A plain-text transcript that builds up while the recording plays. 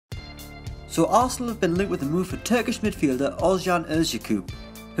So Arsenal have been linked with a move for Turkish midfielder Oğuzhan Özyakup,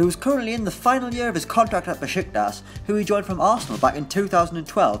 who is currently in the final year of his contract at Besiktas, who he joined from Arsenal back in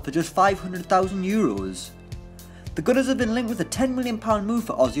 2012 for just €500,000. The Gunners have been linked with a £10 million move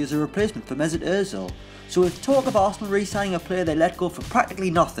for Ozzy as a replacement for Mesut Ozil. So with talk of Arsenal re-signing a player they let go for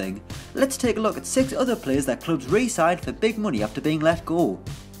practically nothing, let's take a look at 6 other players that clubs re-signed for big money after being let go.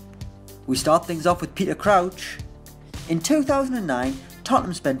 We start things off with Peter Crouch. In 2009,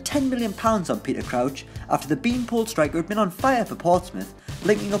 Tottenham spent £10 million on Peter Crouch after the Beanpole striker had been on fire for Portsmouth,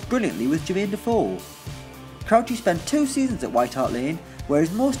 linking up brilliantly with Jermaine Defoe. Crouchy spent 2 seasons at White Hart Lane, where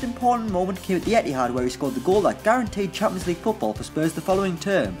his most important moment came at the Etihad, where he scored the goal that guaranteed Champions League football for Spurs the following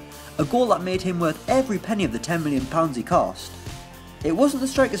term, a goal that made him worth every penny of the £10 million he cost. It wasn't the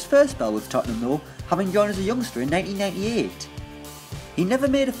striker's first spell with Tottenham though, having joined as a youngster in 1998. He never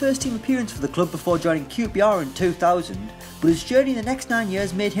made a first team appearance for the club before joining QPR in 2000, but his journey the next 9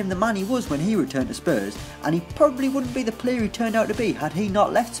 years made him the man he was when he returned to Spurs, and he probably wouldn't be the player he turned out to be had he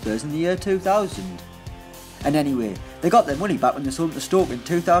not left Spurs in the year 2000. And anyway, they got their money back when they sold him to Stoke in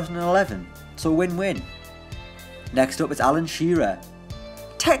 2011, so win-win. Next up is Alan Shearer.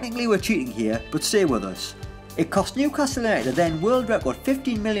 Technically we're cheating here, but stay with us. It cost Newcastle United a then world record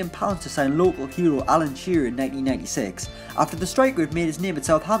 £15 million to sign local hero Alan Shearer in 1996, after the striker had made his name at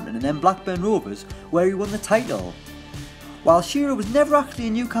Southampton and then Blackburn Rovers, where he won the title. While Shearer was never actually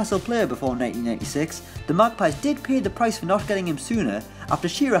a Newcastle player before 1996, the Magpies did pay the price for not getting him sooner, after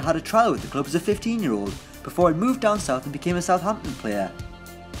Shearer had a trial with the club as a 15-year-old, before he moved down south and became a Southampton player.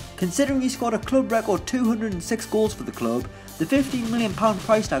 Considering he scored a club record 206 goals for the club, the £15 million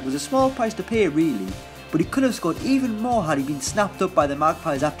price tag was a small price to pay really, but he could have scored even more had he been snapped up by the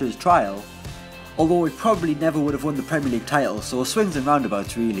Magpies after his trial, although he probably never would have won the Premier League title, so swings and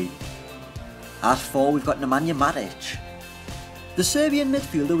roundabouts really. At 4 we've got Nemanja Matic. The Serbian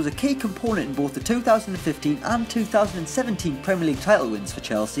midfielder was a key component in both the 2015 and 2017 Premier League title wins for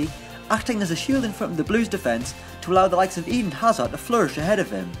Chelsea, acting as a shield in front of the Blues' defence to allow the likes of Eden Hazard to flourish ahead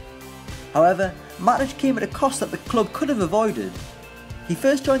of him. However, Matic came at a cost that the club could have avoided. He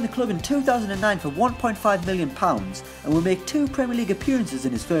first joined the club in 2009 for £1.5 million and will make 2 Premier League appearances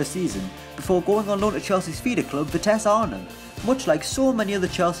in his first season before going on loan to Chelsea's feeder club Vitesse Arnhem, much like so many other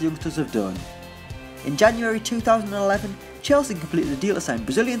Chelsea youngsters have done. In January 2011, Chelsea completed a deal to sign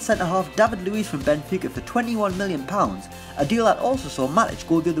Brazilian centre-half David Luiz from Benfica for £21 million, a deal that also saw Matic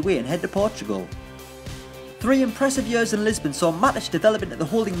go the other way and head to Portugal. 3 impressive years in Lisbon saw Matic develop into the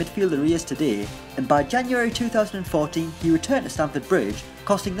holding midfielder he is today, and by January 2014 he returned to Stamford Bridge,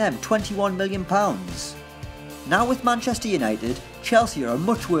 costing them £21 million. Now with Manchester United, Chelsea are a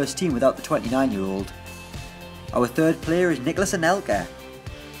much worse team without the 29-year-old. Our third player is Nicolas Anelka.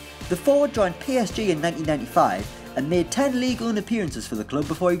 The forward joined PSG in 1995 and made 10 League One appearances for the club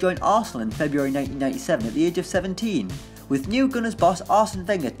before he joined Arsenal in February 1997 at the age of 17, with new Gunners boss Arsene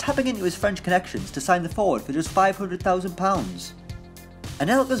Wenger tapping into his French connections to sign the forward for just £500,000.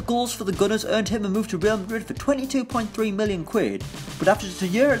 Anelka's goals for the Gunners earned him a move to Real Madrid for £22.3 million, but after just a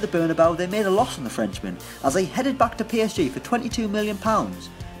year at the Bernabeu they made a loss on the Frenchman as they headed back to PSG for £22 million,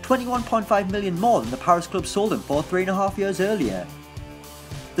 £21.5 million more than the Paris club sold him for 3.5 years earlier.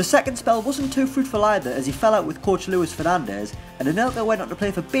 The second spell wasn't too fruitful either, as he fell out with coach Luis Fernandez, and Anelka went on to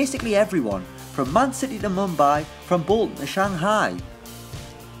play for basically everyone, from Man City to Mumbai, from Bolton to Shanghai.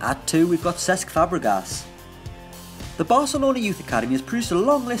 At 2 we've got Cesc Fabregas. The Barcelona Youth Academy has produced a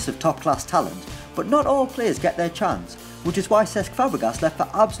long list of top class talent, but not all players get their chance, which is why Cesc Fabregas left for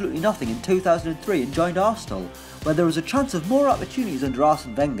absolutely nothing in 2003 and joined Arsenal, where there was a chance of more opportunities under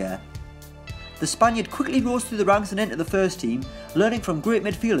Arsene Wenger. The Spaniard quickly rose through the ranks and into the first team, learning from great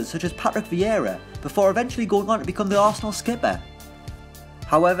midfielders such as Patrick Vieira, before eventually going on to become the Arsenal skipper.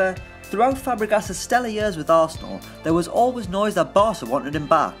 However, throughout Fabregas' stellar years with Arsenal, there was always noise that Barca wanted him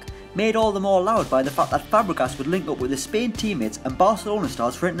back, made all the more loud by the fact that Fabregas would link up with his Spain teammates and Barcelona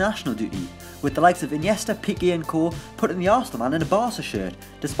stars for international duty, with the likes of Iniesta, Piqué and co putting the Arsenal man in a Barca shirt,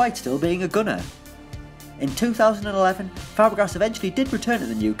 despite still being a Gunner. In 2011, Fabregas eventually did return to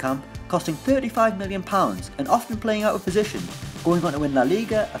the new camp, costing £35 million and often playing out of position, going on to win La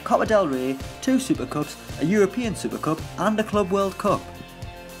Liga, a Copa del Rey, 2 Super Cups, a European Super Cup and a Club World Cup.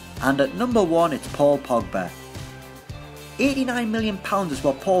 And at number 1 it's Paul Pogba. £89 million is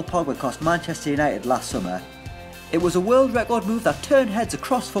what Paul Pogba cost Manchester United last summer. It was a world record move that turned heads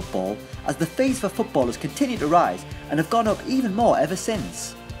across football, as the fees for footballers continue to rise and have gone up even more ever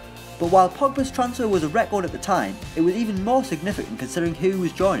since. But while Pogba's transfer was a record at the time, it was even more significant considering who he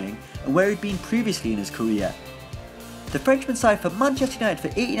was joining and where he'd been previously in his career. The Frenchman signed for Manchester United for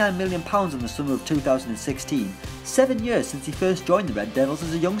 £89 million in the summer of 2016, 7 years since he first joined the Red Devils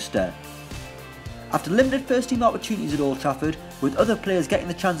as a youngster. After limited first team opportunities at Old Trafford, with other players getting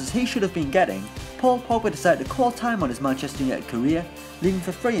the chances he should have been getting, Paul Pogba decided to call time on his Manchester United career, leaving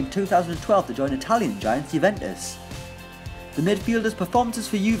for free in 2012 to join Italian giants Juventus. The midfielder's performances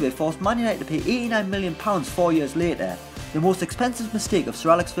for Juve forced Man United to pay £89 million 4 years later, the most expensive mistake of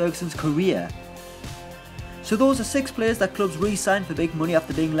Sir Alex Ferguson's career. So those are 6 players that clubs re-signed for big money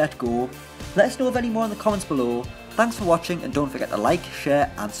after being let go. Let us know of any more in the comments below. Thanks for watching and don't forget to like, share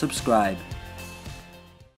and subscribe.